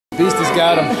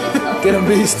got him. Get him,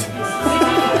 Beast.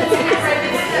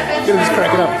 Get him, just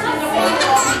crack it up.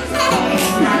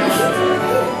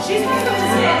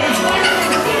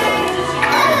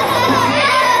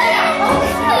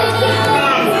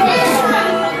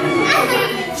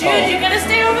 Jude, you're gonna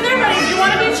stay over there, buddy. If you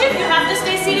want to be Chip, you have to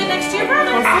stay seated next to your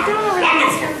brother.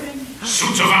 Wonderful.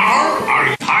 Suits of armor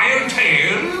are higher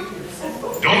tail.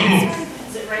 Don't move.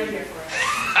 Sit right here for us.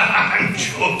 I'm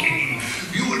joking.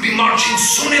 You will be marching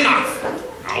soon enough.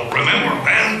 Now remember,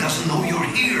 Ben doesn't know you're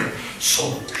here,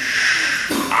 so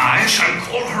I shall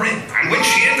call her in, and when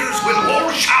she enters, we'll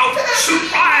all shout,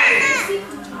 "Surprise!"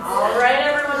 All right,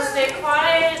 everyone, stay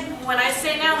quiet. When I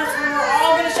say now, that's when we're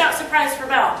all gonna shout surprise for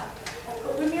Belle.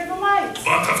 But we're near the lights.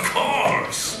 But of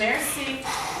course. Merci.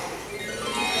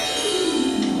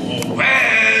 Oh,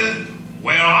 well,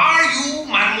 where are you,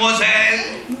 mademoiselle?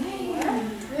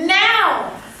 Now!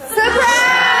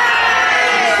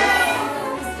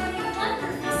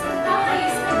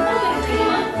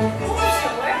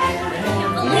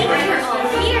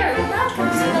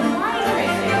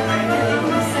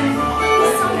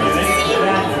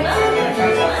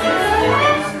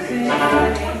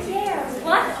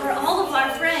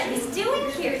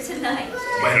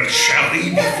 Well, Shelley,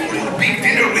 before your big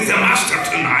dinner with the master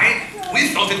tonight, we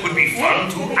thought it would be fun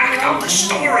to act out the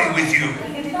story with you.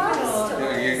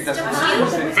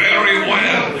 Very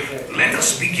well. Let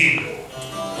us begin.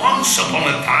 Once upon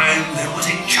a time, there was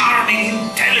a charming,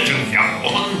 intelligent young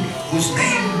woman whose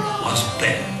name was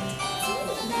Belle.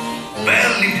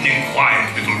 Belle lived in a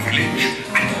quiet little village,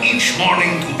 and each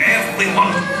morning to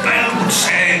everyone, Belle would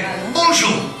say,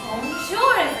 "Bonjour."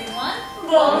 Bonjour, everyone.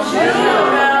 Bonjour.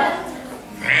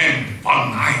 Then,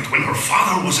 one night when her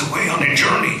father was away on a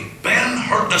journey, Belle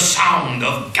heard the sound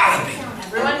of galloping.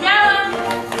 Everyone gallop.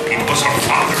 It was her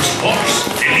father's horse,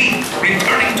 Philippe,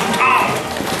 returning to town.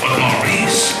 But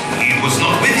Maurice, he was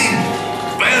not with him.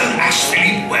 Belle asked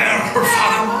Philippe where her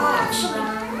father was.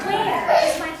 Where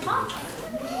is my father?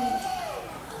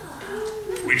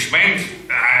 Which meant,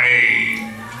 I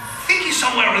think he's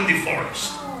somewhere in the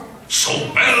forest. So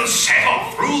Belle set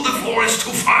off through the forest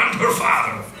to find her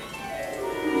father.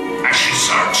 As she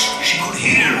searched, she could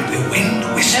hear the wind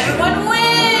whistling. Everyone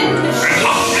win. And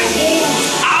hungry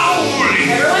wolves howling.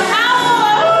 Everyone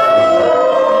howl.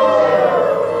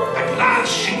 At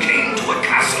last she came to a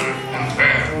castle, and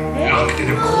there, locked in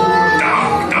a cool,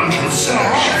 dark dungeon cell,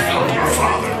 she found her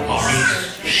father, Maurice,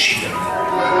 shivering.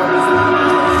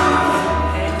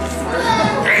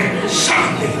 Then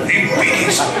suddenly the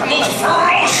biggest, most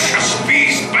ferocious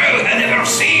beast Belle had ever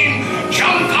seen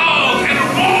jumped out and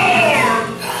roared.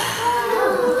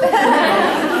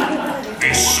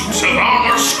 The suits of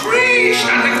armor screeched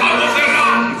at the top of their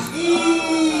lungs.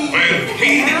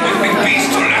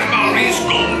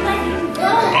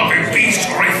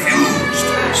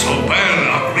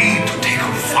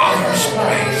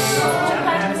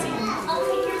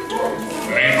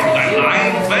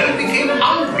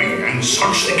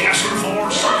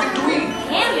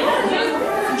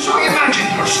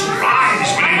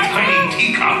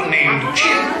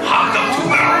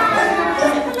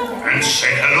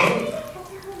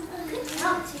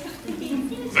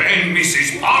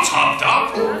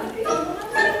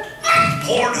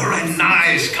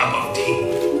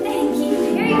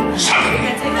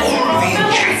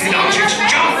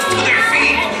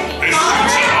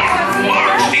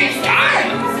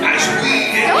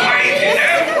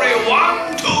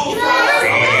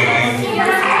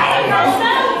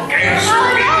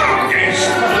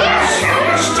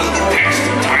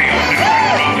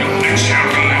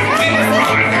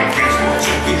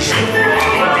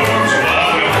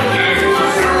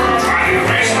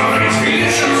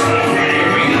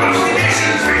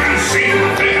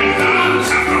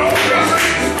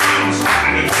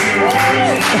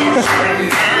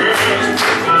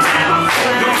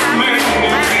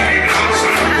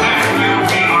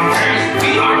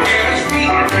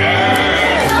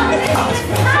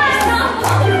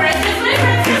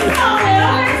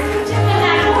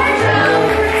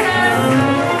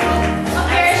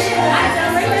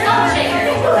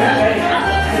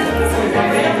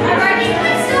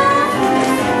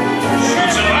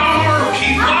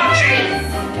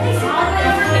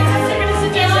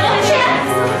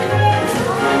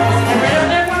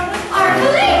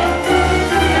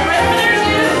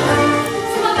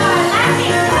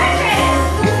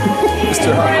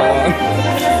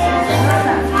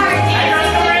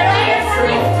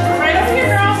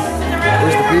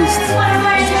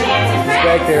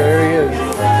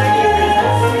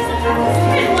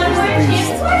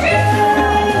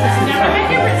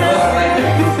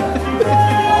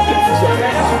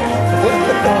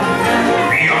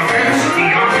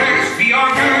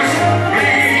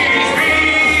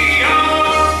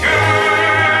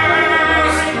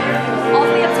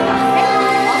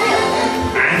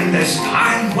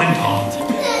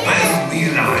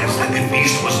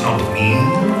 not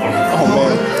mean.